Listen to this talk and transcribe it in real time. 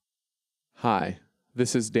Hi,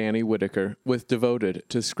 this is Danny Whitaker with Devoted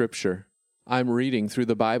to Scripture. I'm reading through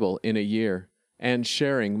the Bible in a year and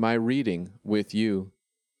sharing my reading with you.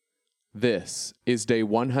 This is day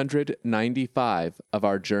 195 of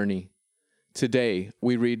our journey. Today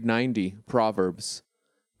we read 90 Proverbs.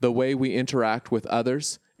 The way we interact with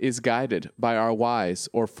others is guided by our wise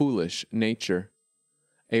or foolish nature.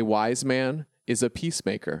 A wise man is a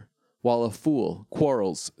peacemaker, while a fool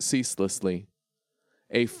quarrels ceaselessly.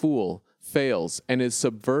 A fool fails and is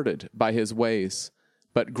subverted by his ways,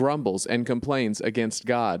 but grumbles and complains against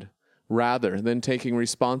God, rather than taking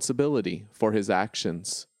responsibility for his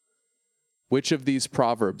actions. Which of these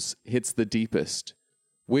proverbs hits the deepest?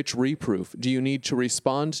 Which reproof do you need to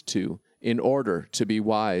respond to in order to be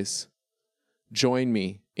wise? Join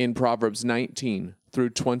me in Proverbs 19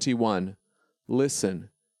 through 21. Listen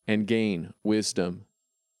and gain wisdom.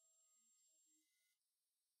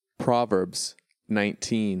 Proverbs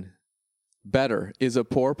 19. Better is a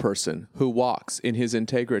poor person who walks in his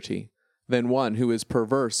integrity than one who is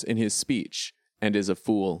perverse in his speech and is a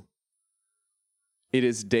fool. It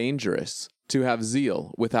is dangerous to have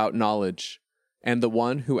zeal without knowledge, and the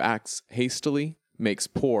one who acts hastily makes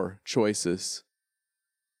poor choices.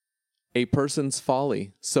 A person's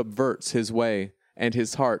folly subverts his way, and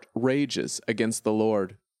his heart rages against the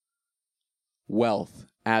Lord. Wealth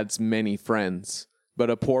adds many friends, but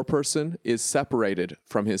a poor person is separated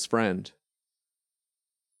from his friend.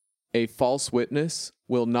 A false witness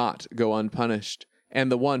will not go unpunished, and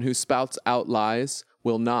the one who spouts out lies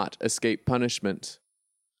will not escape punishment.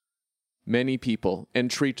 Many people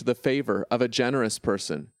entreat the favor of a generous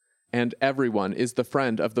person, and everyone is the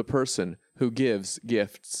friend of the person who gives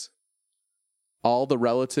gifts. All the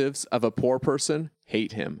relatives of a poor person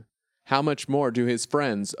hate him. How much more do his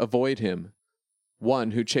friends avoid him?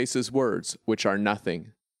 One who chases words which are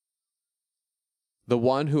nothing. The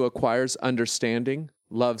one who acquires understanding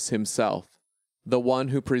loves himself. The one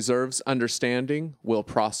who preserves understanding will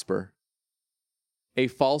prosper. A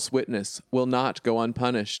false witness will not go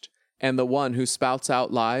unpunished, and the one who spouts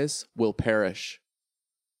out lies will perish.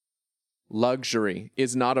 Luxury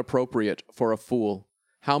is not appropriate for a fool,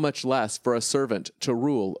 how much less for a servant to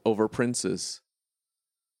rule over princes.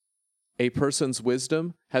 A person's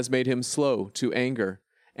wisdom has made him slow to anger,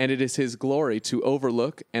 and it is his glory to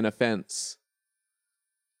overlook an offense.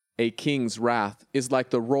 A king's wrath is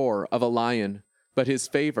like the roar of a lion, but his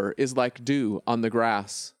favor is like dew on the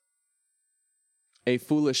grass. A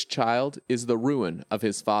foolish child is the ruin of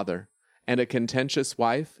his father, and a contentious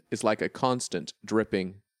wife is like a constant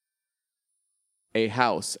dripping. A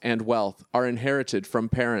house and wealth are inherited from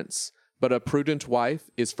parents, but a prudent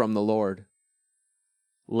wife is from the Lord.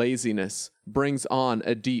 Laziness brings on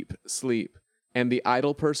a deep sleep, and the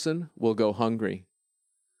idle person will go hungry.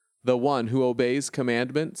 The one who obeys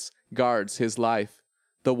commandments guards his life.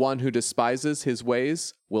 The one who despises his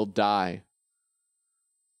ways will die.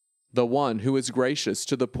 The one who is gracious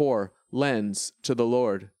to the poor lends to the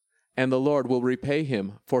Lord, and the Lord will repay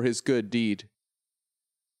him for his good deed.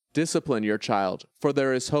 Discipline your child, for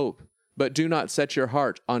there is hope, but do not set your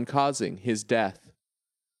heart on causing his death.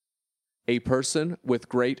 A person with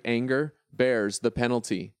great anger bears the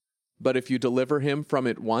penalty, but if you deliver him from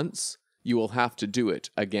it once, you will have to do it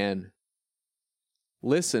again.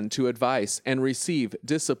 Listen to advice and receive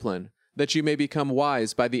discipline, that you may become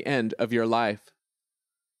wise by the end of your life.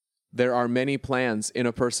 There are many plans in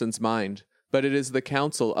a person's mind, but it is the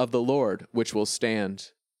counsel of the Lord which will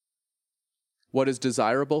stand. What is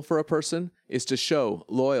desirable for a person is to show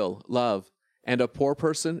loyal love, and a poor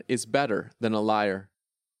person is better than a liar.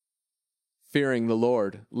 Fearing the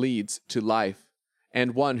Lord leads to life,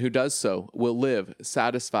 and one who does so will live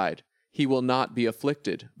satisfied. He will not be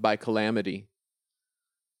afflicted by calamity.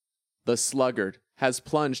 The sluggard has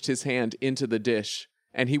plunged his hand into the dish,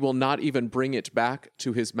 and he will not even bring it back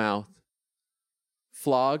to his mouth.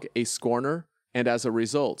 Flog a scorner, and as a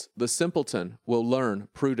result, the simpleton will learn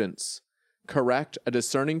prudence. Correct a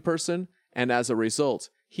discerning person, and as a result,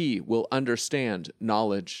 he will understand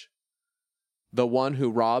knowledge. The one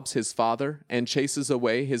who robs his father and chases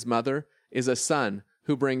away his mother is a son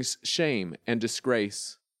who brings shame and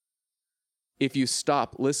disgrace. If you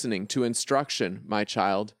stop listening to instruction, my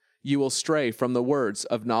child, you will stray from the words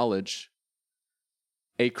of knowledge.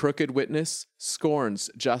 A crooked witness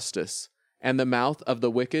scorns justice, and the mouth of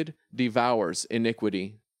the wicked devours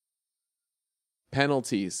iniquity.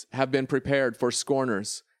 Penalties have been prepared for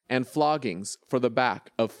scorners, and floggings for the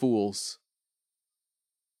back of fools.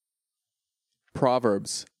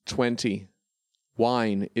 Proverbs 20.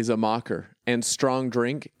 Wine is a mocker, and strong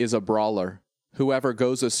drink is a brawler. Whoever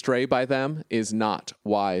goes astray by them is not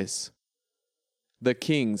wise. The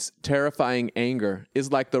king's terrifying anger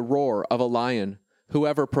is like the roar of a lion.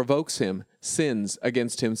 Whoever provokes him sins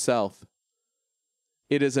against himself.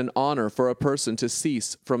 It is an honor for a person to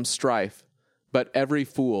cease from strife, but every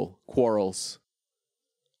fool quarrels.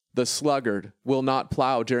 The sluggard will not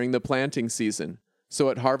plow during the planting season, so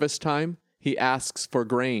at harvest time he asks for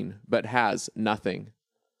grain, but has nothing.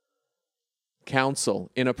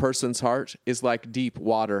 Counsel in a person's heart is like deep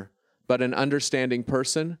water, but an understanding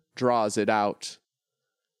person draws it out.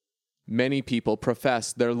 Many people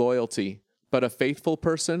profess their loyalty, but a faithful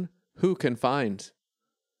person who can find?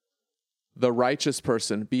 The righteous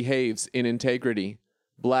person behaves in integrity.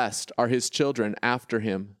 Blessed are his children after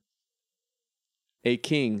him. A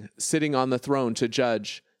king sitting on the throne to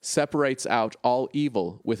judge separates out all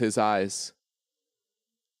evil with his eyes.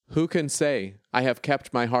 Who can say, I have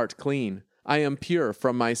kept my heart clean, I am pure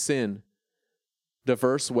from my sin?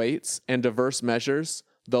 Diverse weights and diverse measures,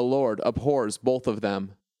 the Lord abhors both of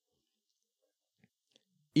them.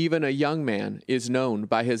 Even a young man is known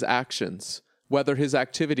by his actions, whether his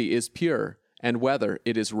activity is pure and whether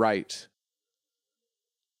it is right.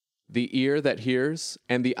 The ear that hears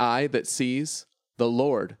and the eye that sees, the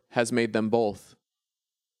Lord has made them both.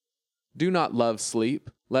 Do not love sleep,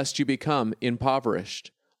 lest you become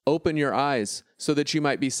impoverished. Open your eyes so that you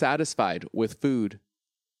might be satisfied with food.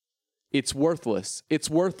 It's worthless,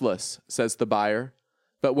 says the buyer,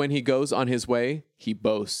 but when he goes on his way, he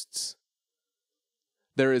boasts.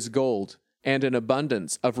 There is gold and an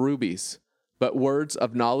abundance of rubies, but words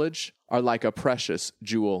of knowledge are like a precious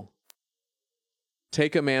jewel.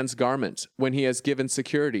 Take a man's garment when he has given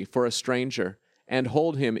security for a stranger, and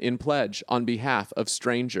hold him in pledge on behalf of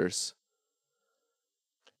strangers.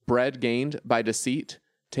 Bread gained by deceit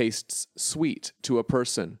tastes sweet to a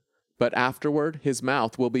person, but afterward his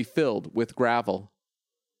mouth will be filled with gravel.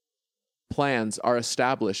 Plans are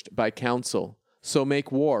established by counsel, so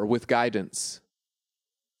make war with guidance.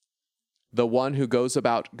 The one who goes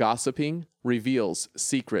about gossiping reveals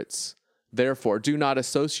secrets. Therefore, do not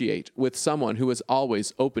associate with someone who is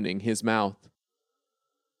always opening his mouth.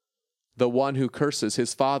 The one who curses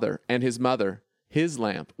his father and his mother, his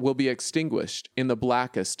lamp will be extinguished in the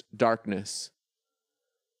blackest darkness.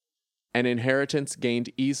 An inheritance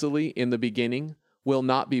gained easily in the beginning will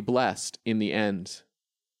not be blessed in the end.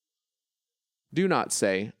 Do not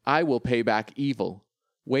say, I will pay back evil.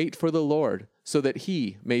 Wait for the Lord, so that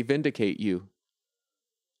he may vindicate you.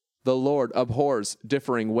 The Lord abhors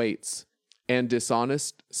differing weights, and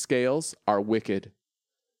dishonest scales are wicked.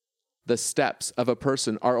 The steps of a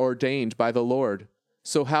person are ordained by the Lord,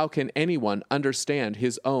 so how can anyone understand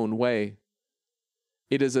his own way?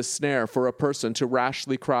 It is a snare for a person to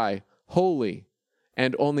rashly cry, Holy,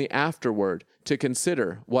 and only afterward to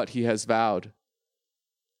consider what he has vowed.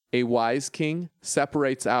 A wise king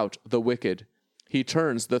separates out the wicked. He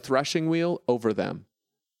turns the threshing wheel over them.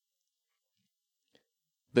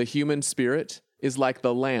 The human spirit is like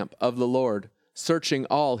the lamp of the Lord, searching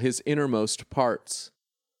all his innermost parts.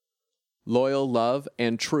 Loyal love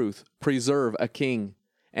and truth preserve a king,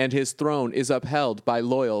 and his throne is upheld by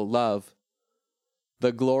loyal love.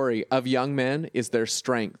 The glory of young men is their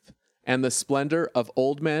strength, and the splendor of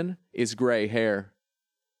old men is gray hair.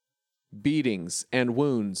 Beatings and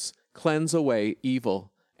wounds cleanse away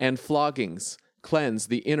evil, and floggings cleanse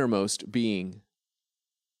the innermost being.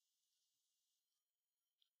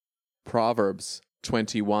 Proverbs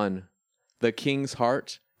 21. The king's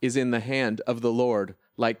heart is in the hand of the Lord,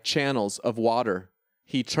 like channels of water.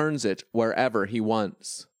 He turns it wherever he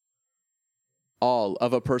wants. All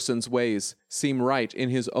of a person's ways seem right in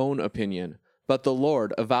his own opinion, but the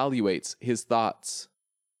Lord evaluates his thoughts.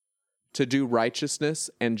 To do righteousness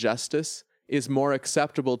and justice is more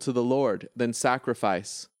acceptable to the Lord than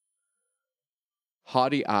sacrifice.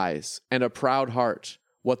 Haughty eyes and a proud heart,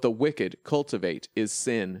 what the wicked cultivate is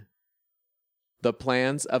sin. The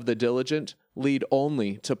plans of the diligent lead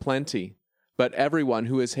only to plenty, but everyone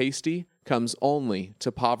who is hasty comes only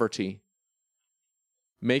to poverty.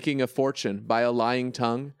 Making a fortune by a lying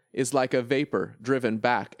tongue is like a vapor driven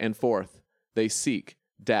back and forth. They seek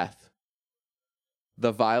death.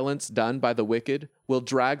 The violence done by the wicked will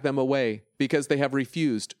drag them away because they have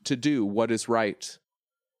refused to do what is right.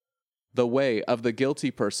 The way of the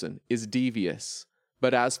guilty person is devious,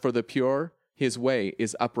 but as for the pure, his way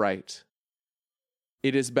is upright.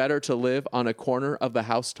 It is better to live on a corner of the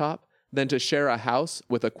housetop than to share a house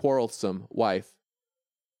with a quarrelsome wife.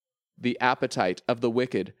 The appetite of the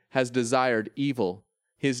wicked has desired evil.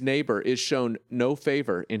 His neighbor is shown no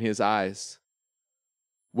favor in his eyes.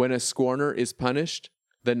 When a scorner is punished,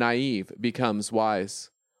 the naive becomes wise.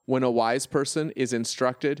 When a wise person is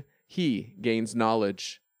instructed, he gains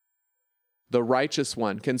knowledge. The righteous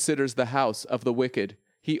one considers the house of the wicked.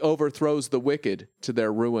 He overthrows the wicked to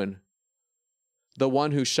their ruin. The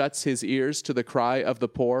one who shuts his ears to the cry of the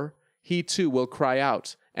poor, he too will cry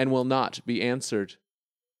out and will not be answered.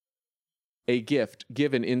 A gift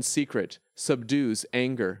given in secret subdues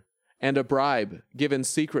anger, and a bribe given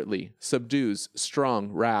secretly subdues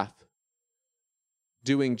strong wrath.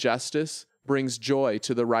 Doing justice brings joy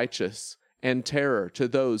to the righteous and terror to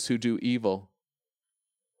those who do evil.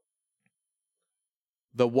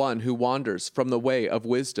 The one who wanders from the way of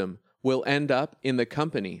wisdom will end up in the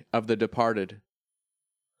company of the departed.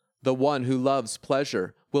 The one who loves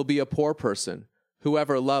pleasure will be a poor person.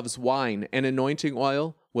 Whoever loves wine and anointing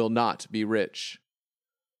oil will not be rich.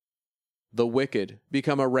 The wicked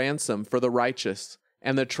become a ransom for the righteous,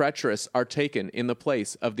 and the treacherous are taken in the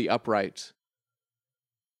place of the upright.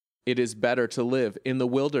 It is better to live in the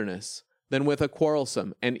wilderness than with a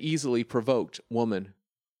quarrelsome and easily provoked woman.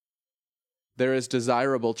 There is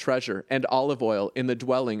desirable treasure and olive oil in the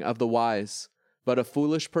dwelling of the wise, but a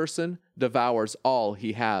foolish person devours all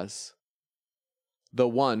he has. The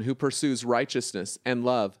one who pursues righteousness and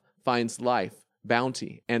love finds life,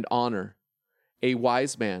 bounty, and honor. A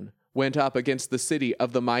wise man went up against the city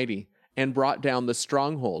of the mighty and brought down the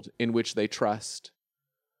stronghold in which they trust.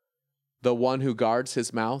 The one who guards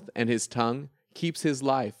his mouth and his tongue keeps his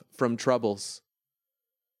life from troubles.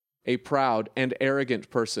 A proud and arrogant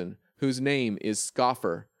person, whose name is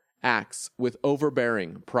scoffer, acts with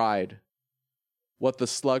overbearing pride. What the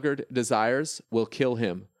sluggard desires will kill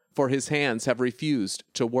him, for his hands have refused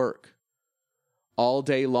to work. All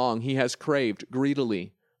day long he has craved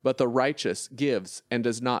greedily, but the righteous gives and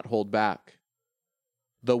does not hold back.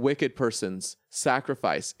 The wicked person's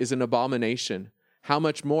sacrifice is an abomination. How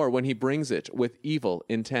much more when he brings it with evil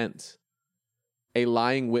intent? A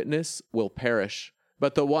lying witness will perish,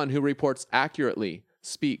 but the one who reports accurately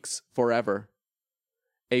speaks forever.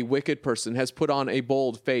 A wicked person has put on a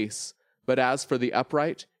bold face, but as for the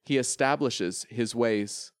upright, he establishes his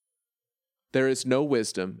ways. There is no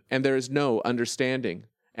wisdom, and there is no understanding,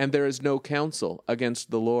 and there is no counsel against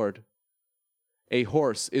the Lord. A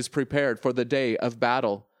horse is prepared for the day of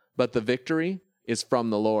battle, but the victory is from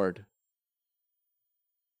the Lord.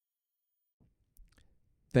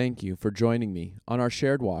 Thank you for joining me on our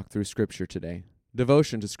shared walk through Scripture today.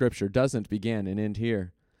 Devotion to Scripture doesn't begin and end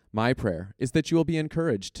here. My prayer is that you will be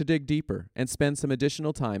encouraged to dig deeper and spend some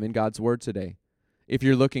additional time in God's Word today. If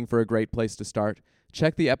you're looking for a great place to start,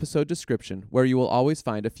 check the episode description where you will always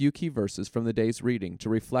find a few key verses from the day's reading to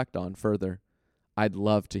reflect on further. I'd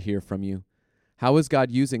love to hear from you. How is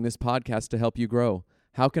God using this podcast to help you grow?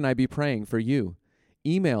 How can I be praying for you?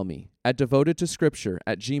 Email me at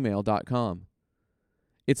devotedtoscripture@gmail.com.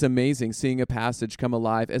 It's amazing seeing a passage come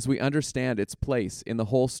alive as we understand its place in the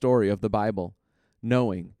whole story of the Bible.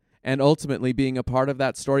 Knowing and ultimately being a part of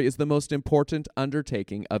that story is the most important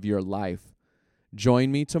undertaking of your life.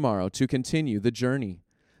 Join me tomorrow to continue the journey.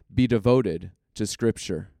 Be devoted to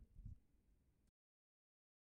Scripture.